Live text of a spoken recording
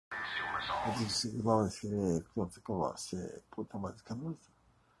Basicamente, quando você coloca, puta, basicamente.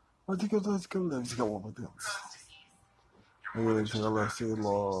 Basicamente, Ele chega lá, sei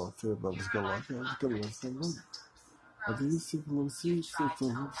lá, sei lá, busca lá, basicamente, sei lá. Aí, se você, se você,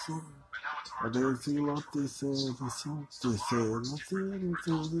 aí, se lá, terceiro, terceiro,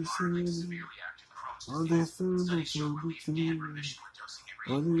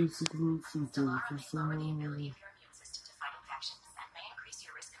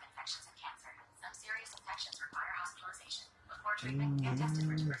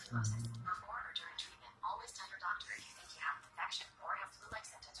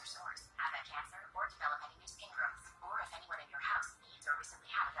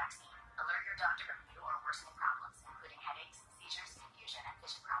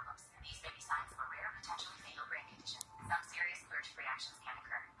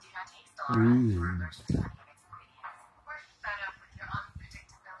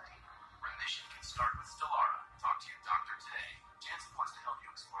 Remission can start with Stelara. Talk to your doctor today. Janssen wants to help you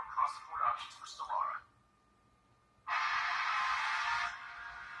explore cross-support options for Stelara.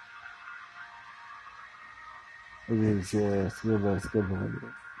 Ele escreveu,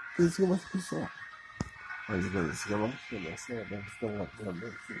 escreveu. Isso é uma discussão. Mas isso é uma discussão, é uma discussão,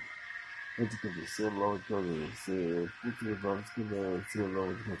 mas que você logo que você futuro vamos que você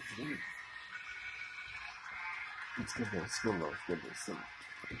logo que você escreveu, escreveu, escreveu.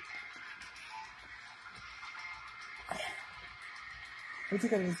 Mas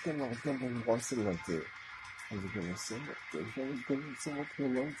que eles que não gostam de ter. Mas que você não tem, que você não tem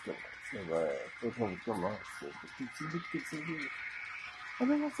lógica. Você vai, eu vou tomar, porque que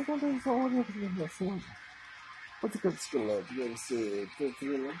Ada masa kau dah insya Allah dia punya semua. Kau cakap sekolah dia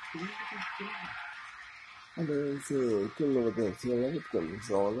sekolah. Ada sekolah dia sekolah betul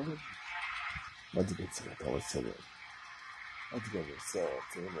insya Allah. Maju ke sekolah tahu sekolah. Maju ke sekolah.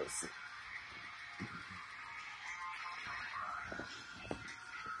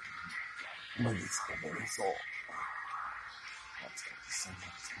 Maju sekolah insya Allah. Maju ke sekolah.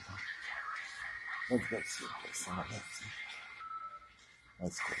 Maju ke sekolah. Let's go to sekolah.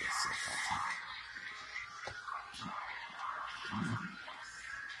 Let's go to sekolah. Let's go to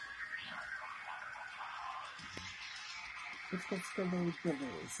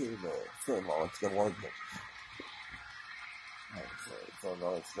So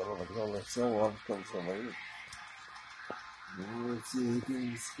now it's gonna so long comes from me.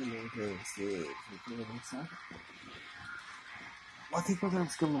 What if I'm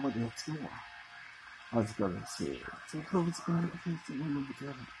still over there too? I was gonna say, so close to the face of one of the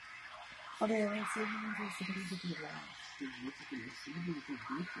other. But I said, I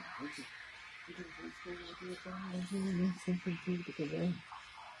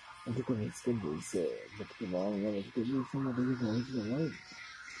think it's good to say, but the long one is good news from the voice of the light.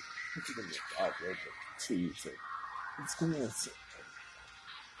 It's going to be out there for 2 years. It's going to say,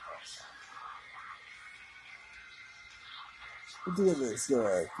我这个人是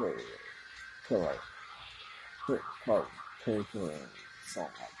可来靠推荐上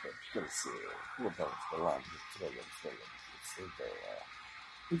海的，更是日本这个烂的这个人是的啊，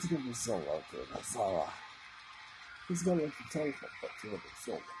你这个人送了这个啥啊？你这个人是太好了，这个人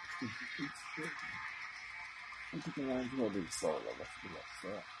送了，你这个人这个人送了，我这个人送，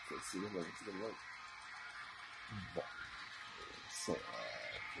这个人这个人，不，送啊，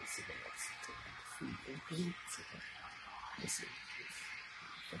这个人是这个，这个。Yes.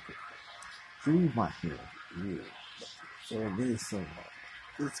 Okay. So you might hear you. So there's someone.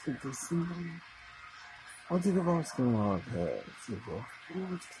 It's good to see them. What did the boss go on to see both?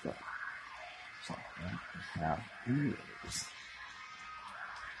 What's that? Something have ears.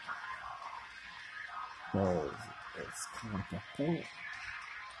 Because it's kind of a point.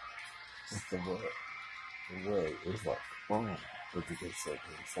 If the word is like wrong, but you can say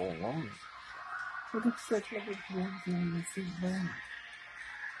it's so long. But it's like everything in the same way.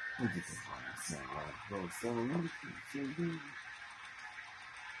 We just want to say like those so long.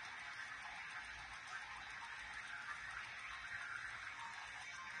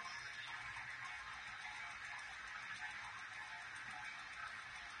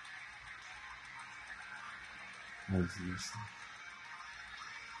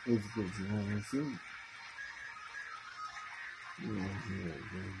 It's good to have a thing.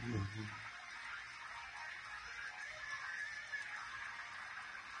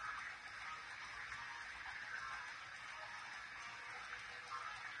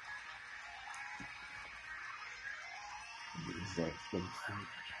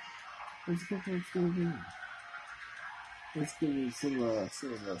 Let's go for it. Let's give me some water. Let's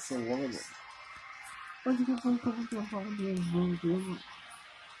go for it.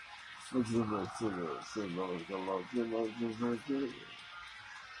 那真的是老跟老天老就是这个。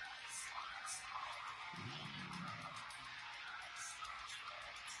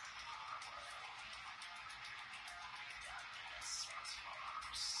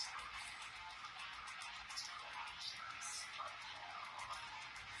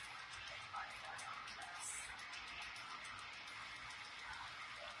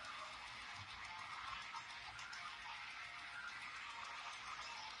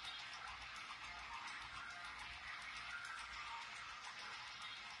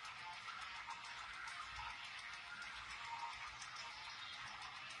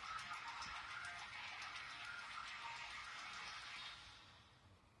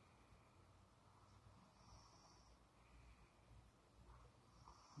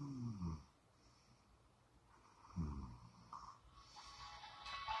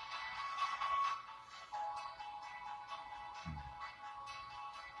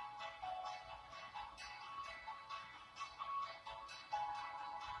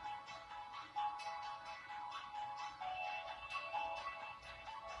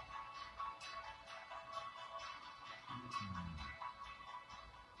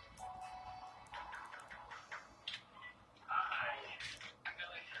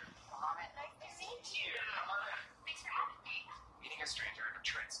Meeting a stranger to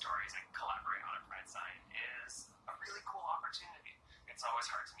trade stories and collaborate on a pride sign is a really cool opportunity. It's always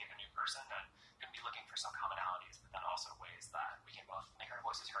hard to meet a new person and can be looking for some commonalities, but then also ways that we can both make our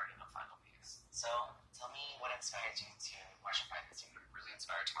voices heard in the final piece. So, tell me what inspired you to march in Pride this year? I'm really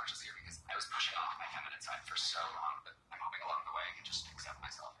inspired to march this year because I was pushing off my feminine side for so long, but I'm hoping along the way I can just accept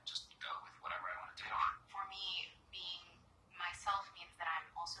myself and just go with whatever I want to do. For me, being myself means that I'm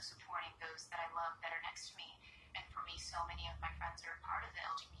also supporting those that I love that are next to me. And for me, so many of my friends are part of the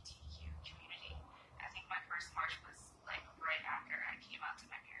LGBTQ community. I think my first march was like right after I came out to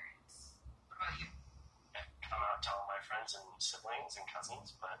my parents. What about you? I'm out to all my friends and siblings and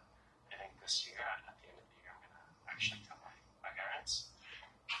cousins, but I think this year, at the end of the year, I'm going to actually tell my parents.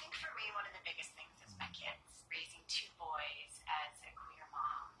 I think for me, one of the biggest things is my kids. Raising two boys as a queer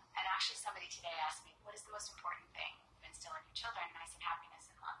mom. And actually, somebody today asked me, what is the most important thing to instill in your children? And I said,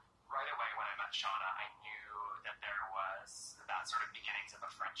 happiness and love. Right away when I met Shauna, I knew that there was that sort of beginnings of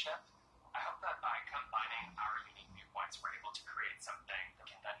a friendship. I hope that by combining our unique viewpoints, we're able to create something that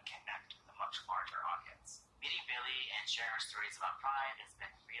can then connect with a much larger audience. Meeting Billy and sharing our stories about Pride has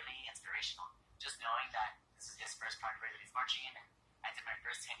been really inspirational. Just knowing that this is his first Pride parade that he's marching in, and I did my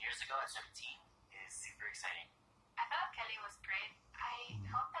first 10 years ago at 17, is super exciting. I thought Kelly was great. I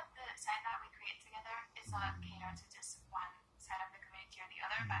hope that the sign that we create together is not catered to just one side of the community or the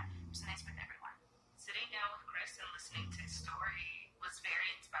other, but resonates with everyone. Sitting down with Chris and listening to his story was very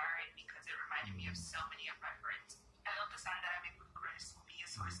inspiring because it reminded me of so many of my friends. I hope the sign that I make with Chris will be a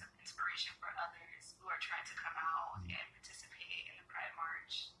source of inspiration for others who are trying to come out and participate in the Pride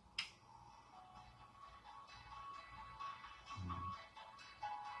March.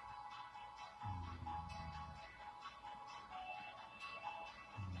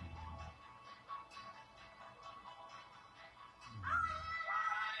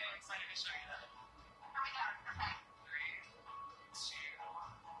 I'm excited to show you that. Are we done? Okay. 3, 2,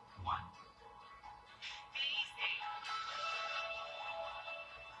 1. Easy.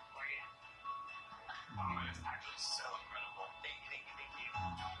 For you. Oh, it is actually so incredible. Thank you, thank you, thank you.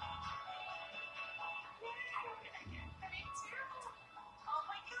 Me too. Oh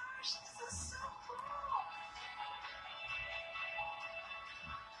my gosh, this is so cool.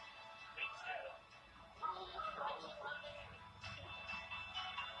 Thank you.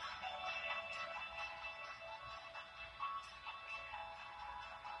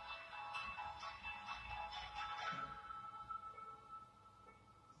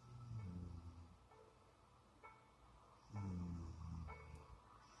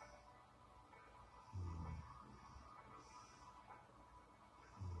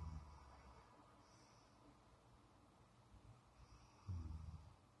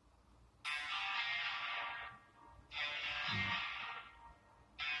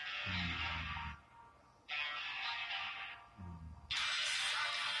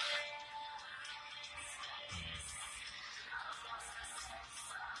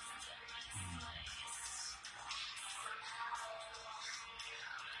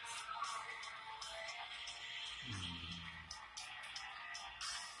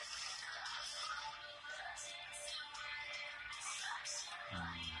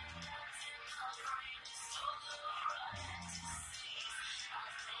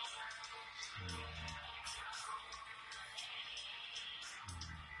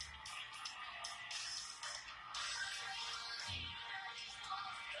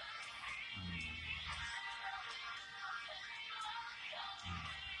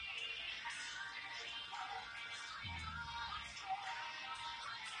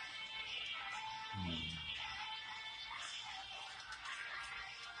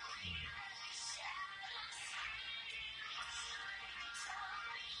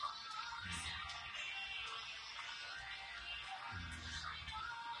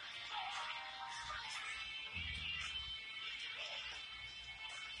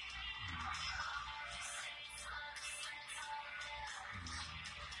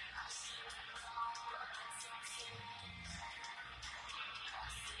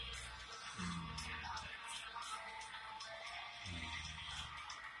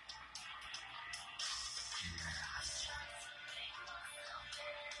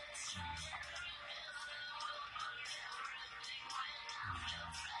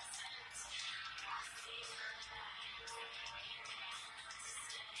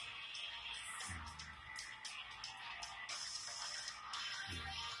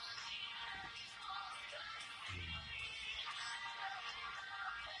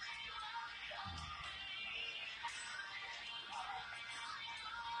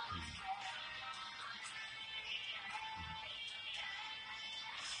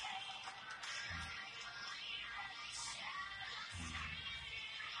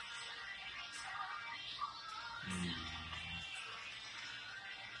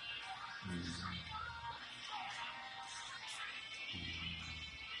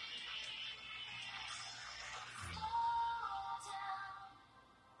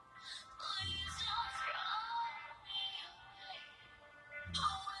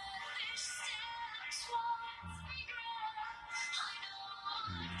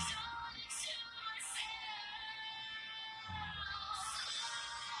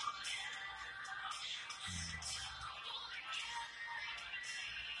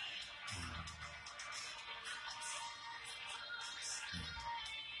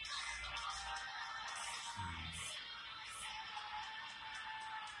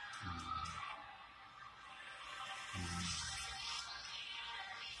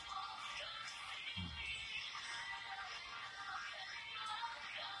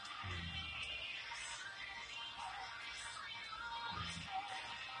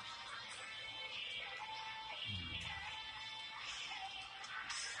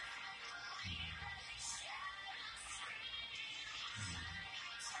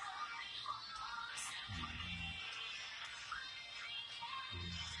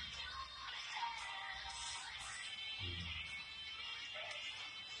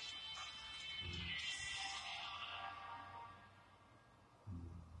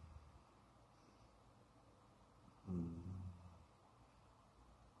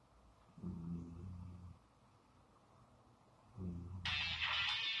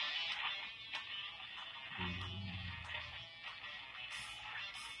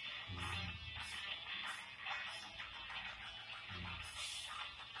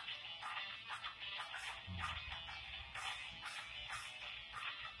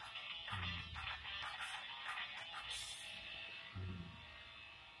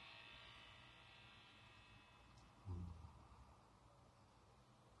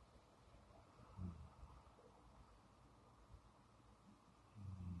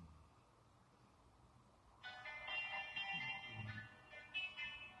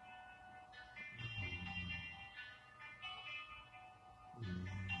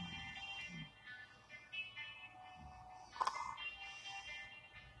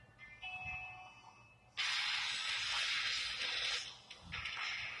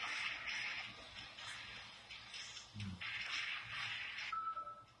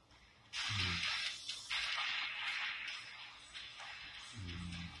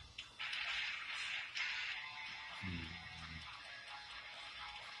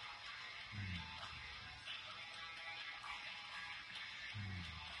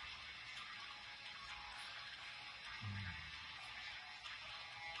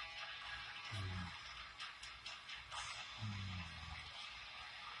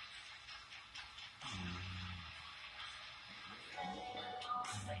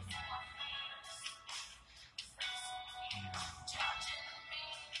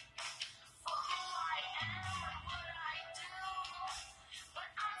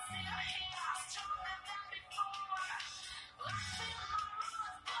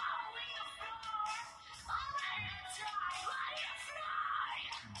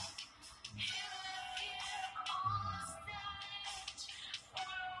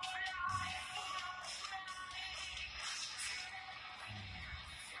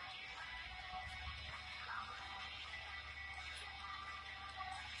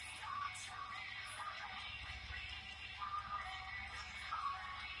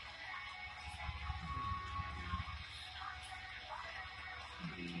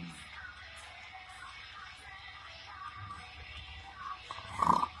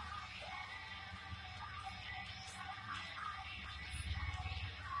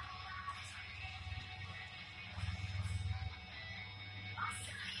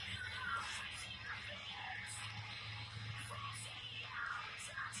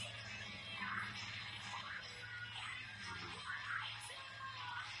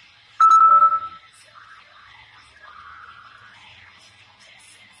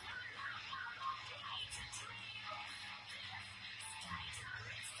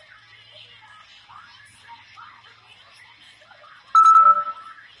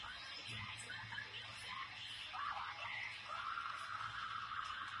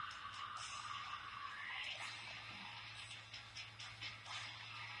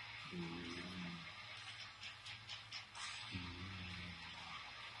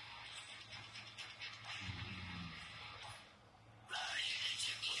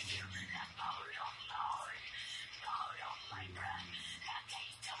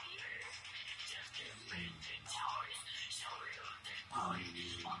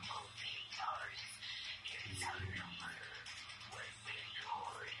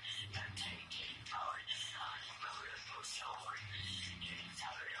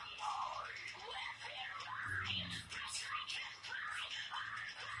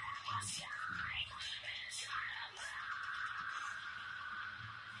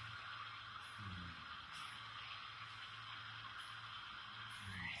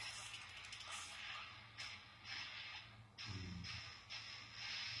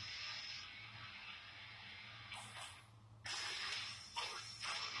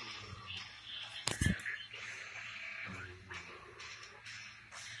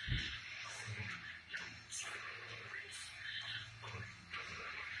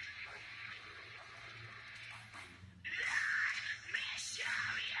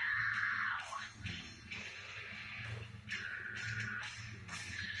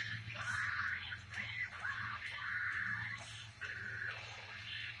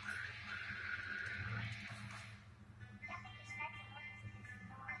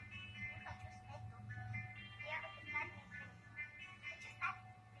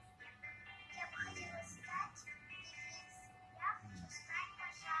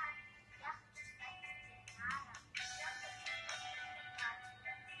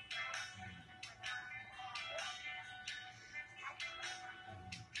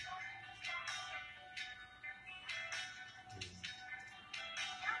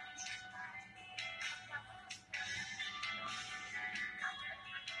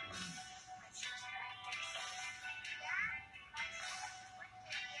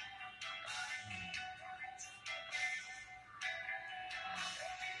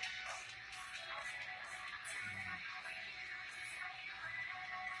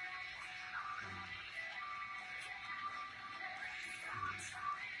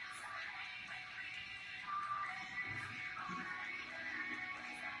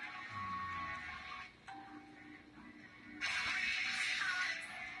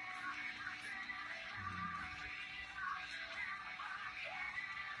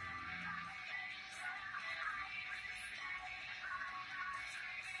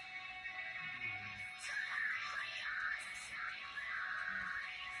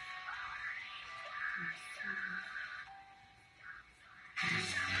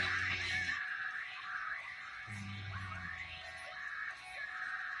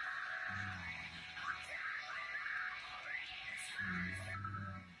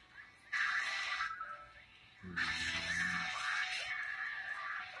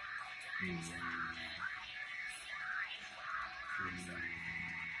 Sure.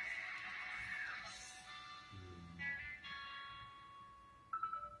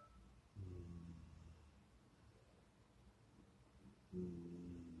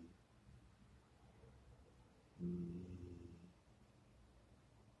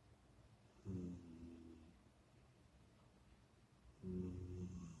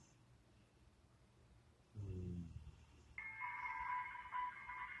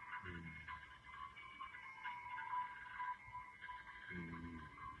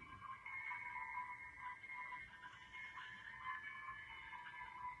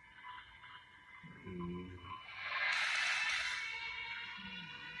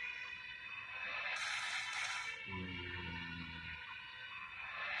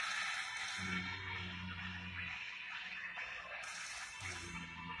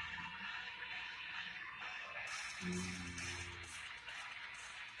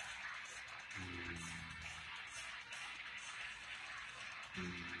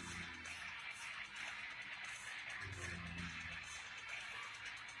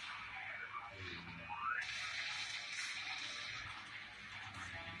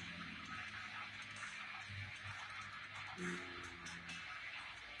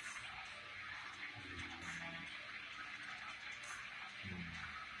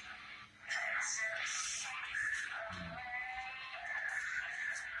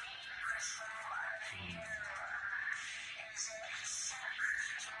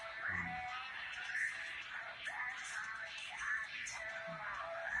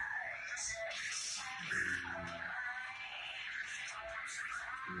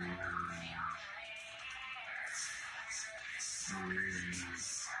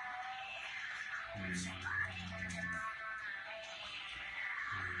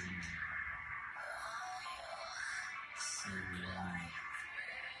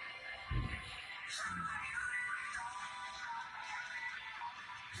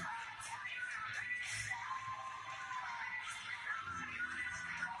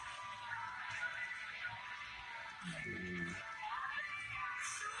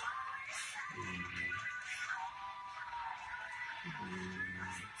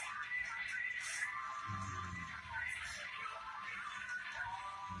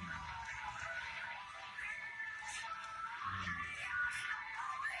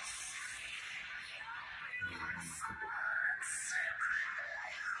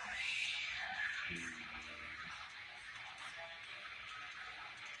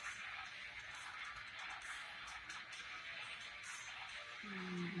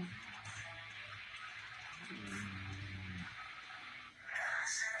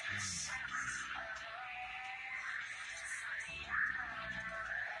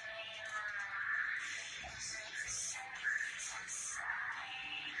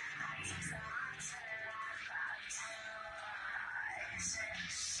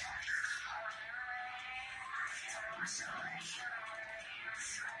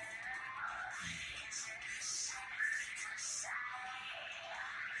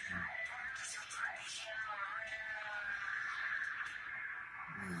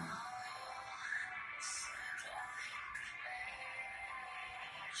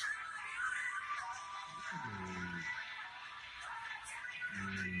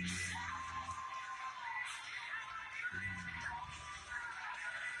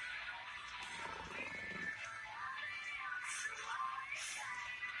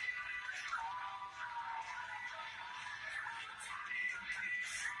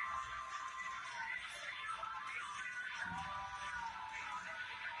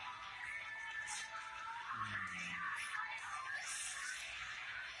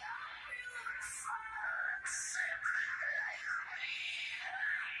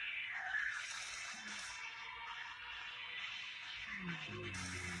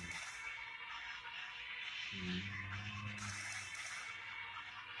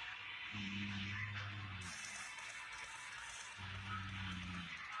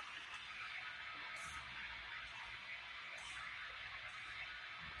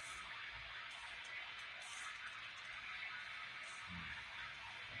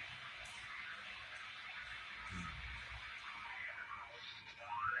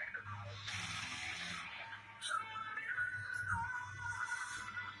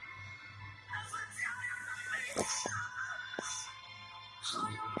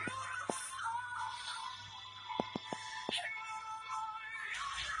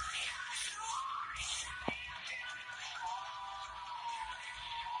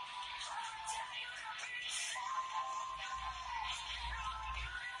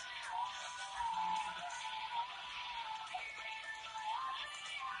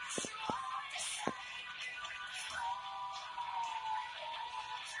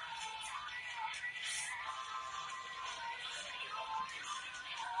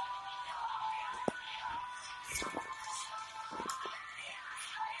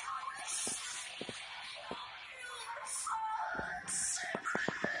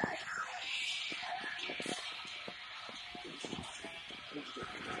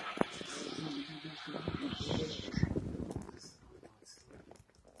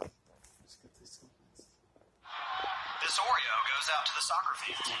 out to the soccer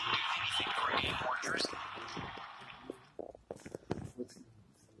fans. Do anything for a game warranty.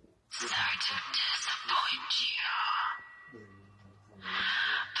 Sorry to disappoint you,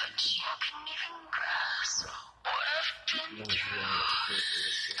 but you couldn't even grasp what I've been through.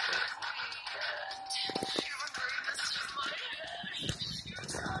 You're the greatest in my head.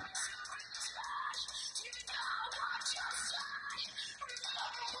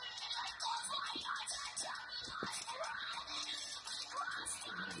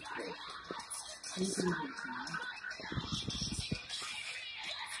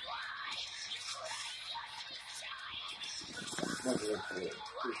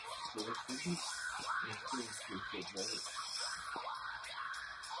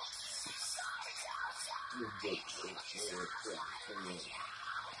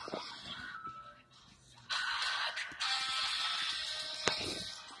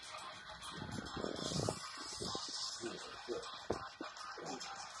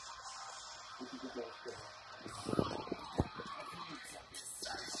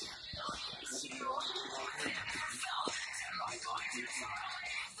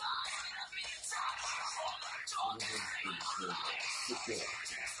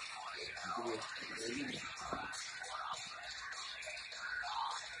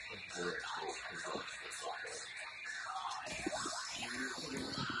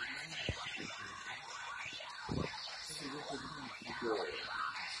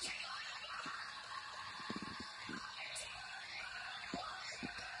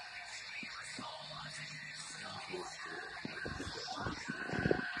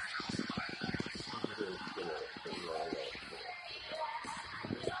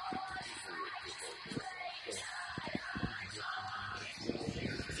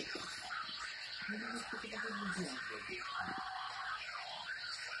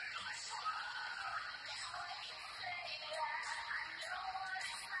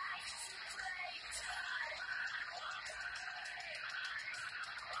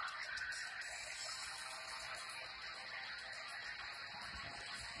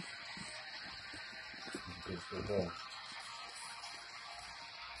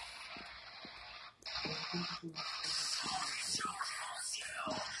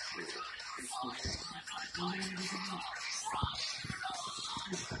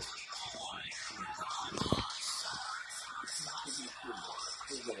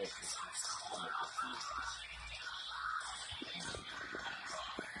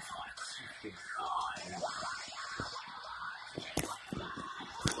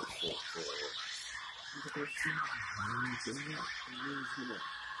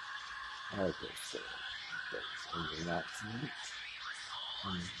 Okay, so that's under that tonight.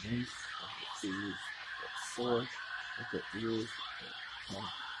 Underneath, look at these, look at four, look at these,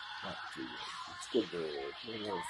 not 2 years. It's good,